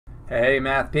Hey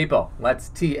math people, let's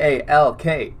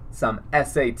TALK some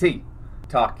SAT.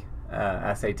 Talk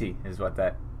SAT is what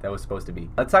that was supposed to be.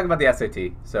 Let's talk about the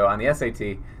SAT. So on the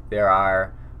SAT, there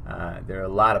are a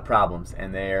lot of problems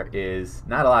and there is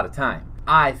not a lot of time.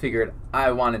 I figured I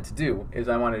wanted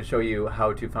to show you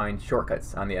how to find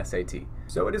shortcuts on the SAT.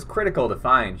 So it is critical to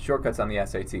find shortcuts on the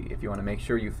SAT if you want to make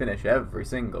sure you finish every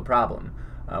single problem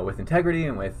with integrity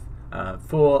and with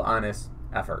full, honest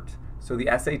effort. So the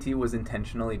SAT was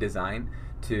intentionally designed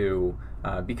to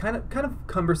be kind of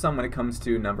cumbersome when it comes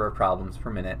to number of problems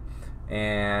per minute.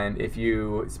 And if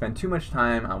you spend too much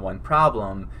time on one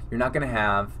problem, you're not going to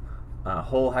have a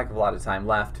whole heck of a lot of time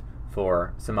left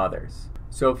for some others.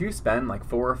 So if you spend like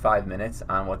 4 or 5 minutes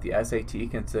on what the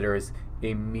SAT considers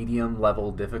a medium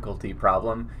level difficulty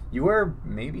problem, you are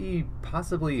maybe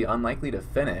possibly unlikely to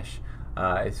finish.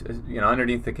 It's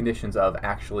underneath the conditions of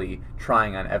actually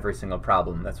trying on every single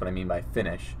problem. That's what I mean by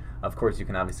finish. Of course, you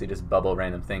can obviously just bubble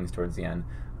random things towards the end,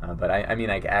 but I mean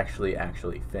like actually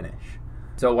finish.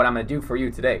 So what I'm going to do for you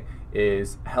today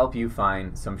is help you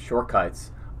find some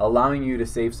shortcuts, allowing you to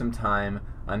save some time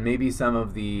on maybe some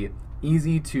of the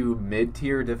easy to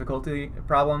mid-tier difficulty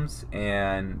problems,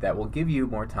 and that will give you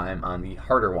more time on the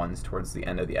harder ones towards the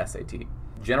end of the SAT.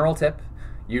 General tip: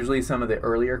 usually some of the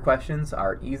earlier questions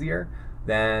are easier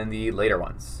than the later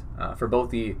ones for both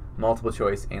the multiple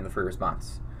choice and the free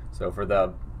response. So for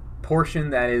the portion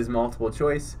that is multiple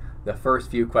choice, the first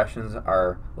few questions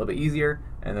are a little bit easier,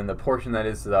 and then the portion that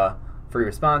is the free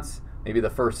response, maybe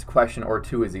the first question or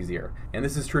two is easier. And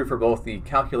this is true for both the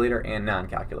calculator and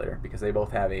non-calculator because they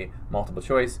both have a multiple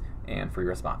choice and free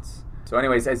response. So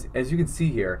anyways, as you can see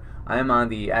here, I am on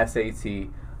the SAT, the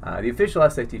official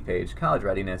SAT page,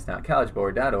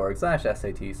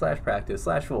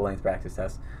 collegereadiness.collegeboard.org/SAT/practice/full-length practice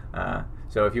test.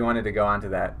 So if you wanted to go onto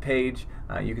that page,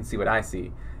 you can see what I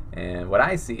see. And what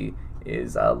I see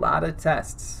is a lot of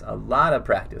tests, a lot of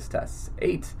practice tests,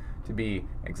 8 to be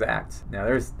exact. Now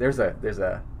there's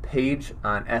a page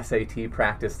on SAT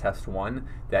practice test 1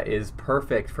 that is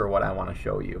perfect for what I want to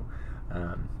show you.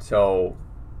 So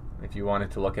if you wanted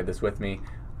to look at this with me,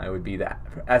 it would be that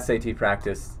SAT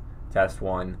practice test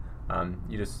 1.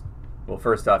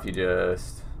 First off, you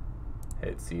just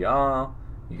hit see all,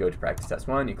 you go to practice test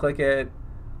 1, you click it,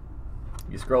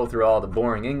 you scroll through all the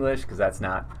boring English because that's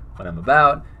not what I'm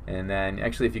about, and then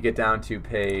actually if you get down to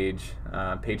page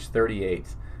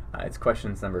 38, it's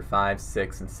questions number 5,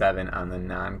 6, and 7 on the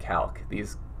non-calc.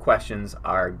 These questions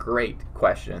are great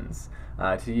questions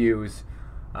to use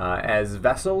as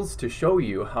vessels to show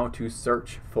you how to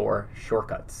search for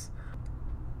shortcuts.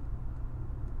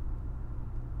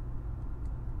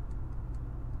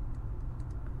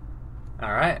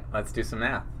 Alright, let's do some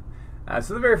math.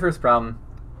 So the very first problem,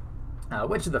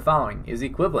 which of the following is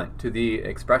equivalent to the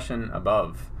expression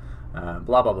above?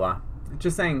 Blah, blah, blah.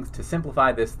 Just saying to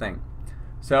simplify this thing.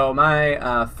 So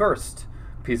my first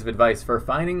piece of advice for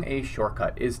finding a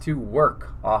shortcut is to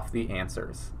work off the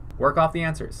answers. Work off the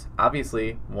answers.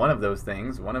 Obviously, one of those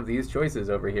things, one of these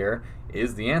choices over here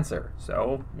is the answer,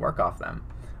 so work off them.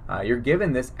 You're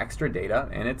given this extra data,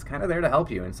 and it's kind of there to help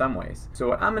you in some ways. So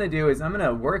what I'm going to do is I'm going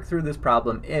to work through this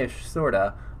problem-ish,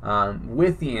 sorta,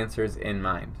 with the answers in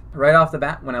mind. Right off the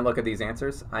bat, when I look at these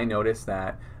answers, I notice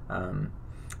that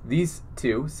these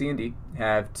two, C and D,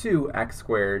 have 2 x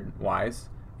squared y's,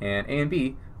 and A and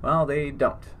B, well, they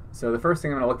don't. So the first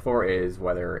thing I'm going to look for is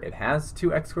whether it has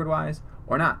 2 x squared y's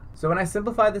or not. So when I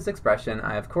simplify this expression,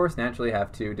 I of course naturally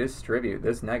have to distribute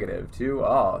this negative to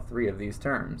all 3 of these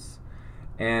terms.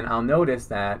 And I'll notice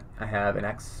that I have an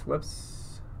x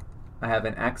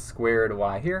squared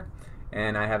y here,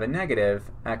 and I have a negative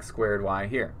x squared y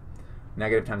here.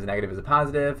 Negative times a negative is a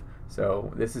positive,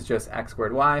 so this is just x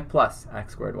squared y plus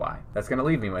x squared y. That's going to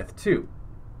leave me with 2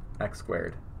 x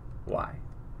squared y.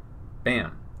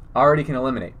 Bam. Already can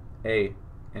eliminate A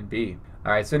and B.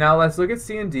 Alright, so now let's look at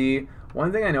C and D.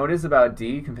 One thing I notice about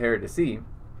D compared to C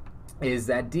is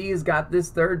that D's got this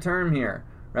third term here.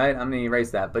 Right, I'm going to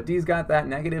erase that, but D's got that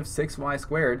negative 6y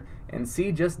squared, and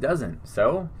C just doesn't.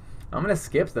 So I'm going to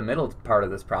skip the middle part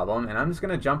of this problem, and I'm just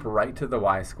going to jump right to the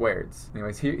y squareds.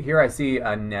 Anyways, here I see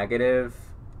a negative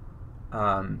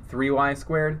 3y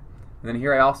squared, and then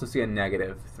here I also see a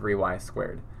negative 3y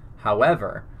squared.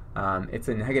 However, it's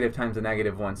a negative times a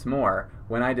negative once more.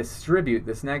 When I distribute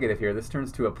this negative here, this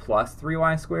turns to a plus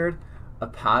 3y squared, a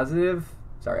positive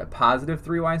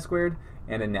 3y squared,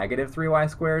 and a negative 3y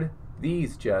squared.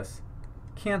 These just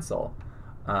cancel.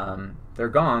 They're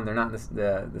gone. They're not in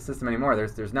the system anymore.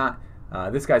 There's not.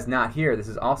 This guy's not here. This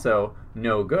is also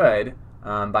no good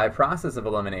by process of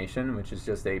elimination, which is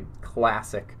just a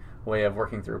classic way of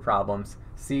working through problems.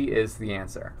 C is the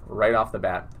answer right off the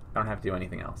bat. I don't have to do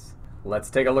anything else. Let's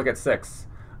take a look at 6.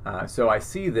 So I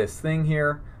see this thing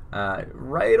here.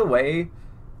 Right away,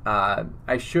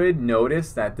 I should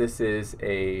notice that this is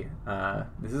a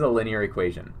linear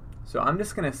equation. So I'm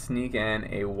just going to sneak in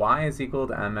a y is equal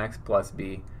to mx plus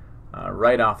b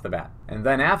right off the bat. And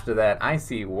then after that, I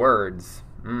see words.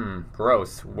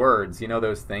 Gross. Words. You know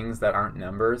those things that aren't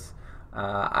numbers?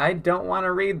 I don't want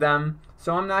to read them,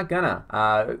 so I'm not gonna.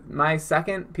 My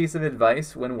second piece of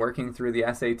advice when working through the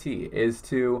SAT is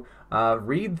to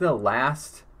read the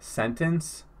last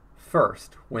sentence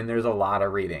first when there's a lot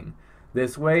of reading.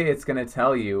 This way it's going to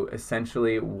tell you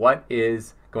essentially what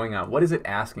is going on. What is it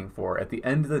asking for at the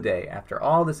end of the day? After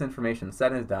all this information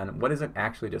said and done, what is it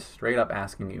actually just straight up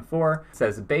asking you for? It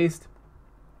says, based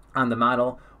on the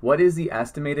model, what is the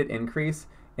estimated increase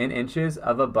in inches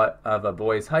of a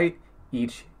boy's height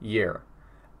each year?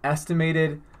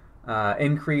 Estimated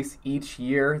increase each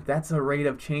year, that's a rate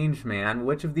of change, man.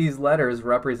 Which of these letters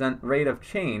represent rate of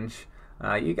change?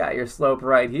 You got your slope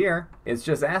right here. It's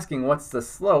just asking what's the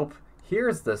slope.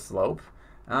 Here's the slope,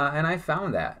 and I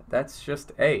found that. That's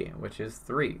just A, which is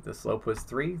 3. The slope was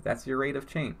 3. That's your rate of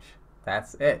change.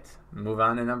 That's it. Move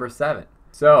on to number 7.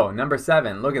 So, number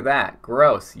 7, look at that.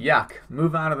 Gross. Yuck.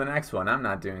 Move on to the next one. I'm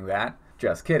not doing that.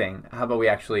 Just kidding. How about we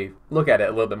actually look at it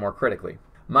a little bit more critically?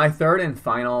 My third and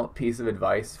final piece of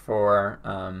advice for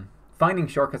finding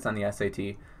shortcuts on the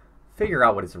SAT, figure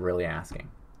out what it's really asking.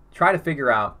 Try to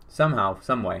figure out somehow,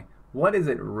 some way, what is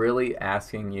it really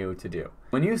asking you to do?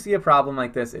 When you see a problem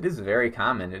like this, it is very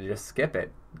common to just skip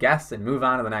it, guess, and move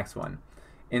on to the next one.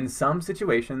 In some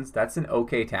situations, that's an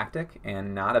okay tactic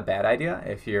and not a bad idea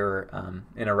if you're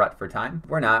in a rut for time.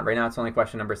 We're not. Right now, it's only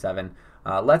question number 7.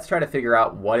 Let's try to figure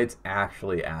out what it's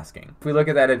actually asking. If we look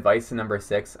at that advice in number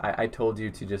 6, I told you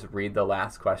to just read the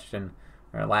last question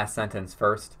or last sentence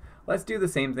first. Let's do the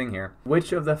same thing here.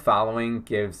 Which of the following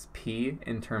gives P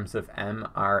in terms of M,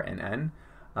 R, and N?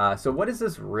 So what is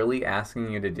this really asking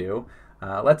you to do?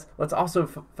 Let's also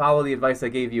follow the advice I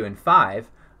gave you in 5,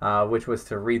 which was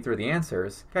to read through the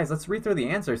answers. Guys, let's read through the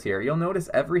answers here. You'll notice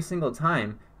every single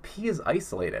time P is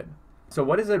isolated. So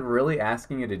what is it really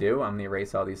asking you to do? I'm going to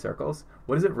erase all these circles.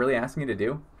 What is it really asking you to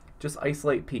do? Just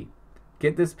isolate P.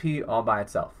 Get this P all by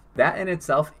itself. That in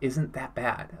itself isn't that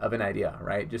bad of an idea,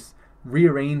 right? Just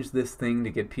rearrange this thing to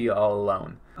get P all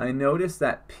alone. I notice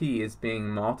that P is being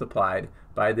multiplied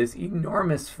by this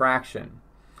enormous fraction.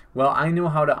 Well, I know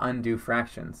how to undo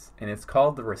fractions, and it's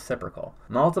called the reciprocal.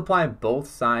 Multiply both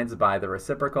sides by the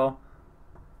reciprocal,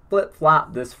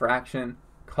 flip-flop this fraction,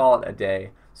 call it a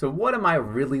day. So what am I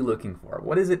really looking for?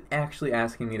 What is it actually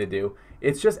asking me to do?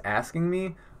 It's just asking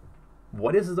me,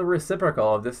 what is the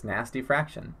reciprocal of this nasty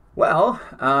fraction? Well,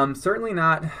 certainly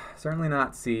not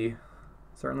C,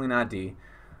 certainly not D,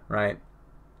 right?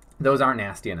 Those aren't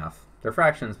nasty enough. They're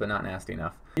fractions, but not nasty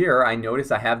enough. Here, I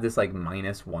notice I have this like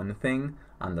 -1 thing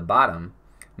on the bottom.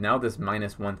 Now this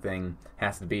 -1 thing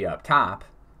has to be up top.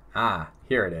 Ah,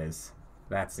 here it is.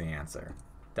 That's the answer.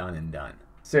 Done and done.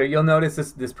 So you'll notice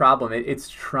this problem, it's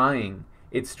trying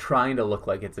to look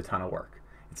like it's a ton of work.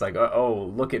 It's like,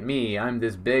 oh, look at me, I'm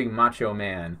this big macho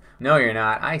man. No, you're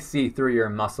not. I see through your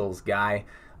muscles, guy.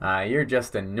 You're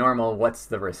just a normal, what's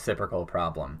the reciprocal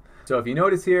problem? So if you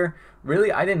notice here,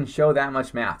 really I didn't show that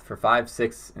much math for 5,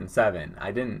 6, and 7.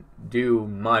 I didn't do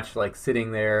much like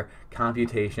sitting there,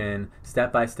 computation,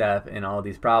 step by step in all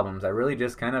these problems. I really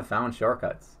just kind of found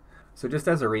shortcuts. So just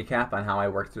as a recap on how I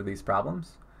worked through these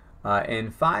problems,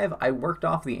 in 5, I worked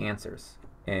off the answers.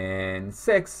 In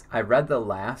 6, I read the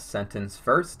last sentence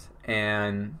first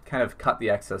and kind of cut the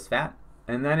excess fat.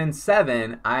 And then in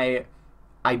 7, I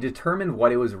determined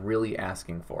what it was really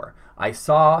asking for. I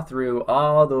saw through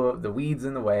all the weeds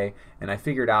in the way, and I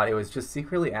figured out it was just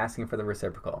secretly asking for the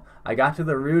reciprocal. I got to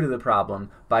the root of the problem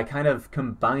by kind of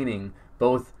combining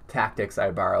both tactics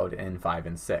I borrowed in 5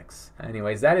 and 6.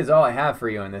 Anyways, that is all I have for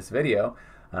you in this video.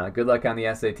 Good luck on the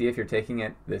SAT if you're taking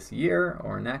it this year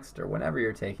or next or whenever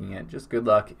you're taking it. Just good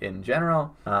luck in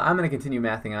general. I'm going to continue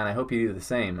mathing on. I hope you do the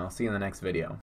same. I'll see you in the next video.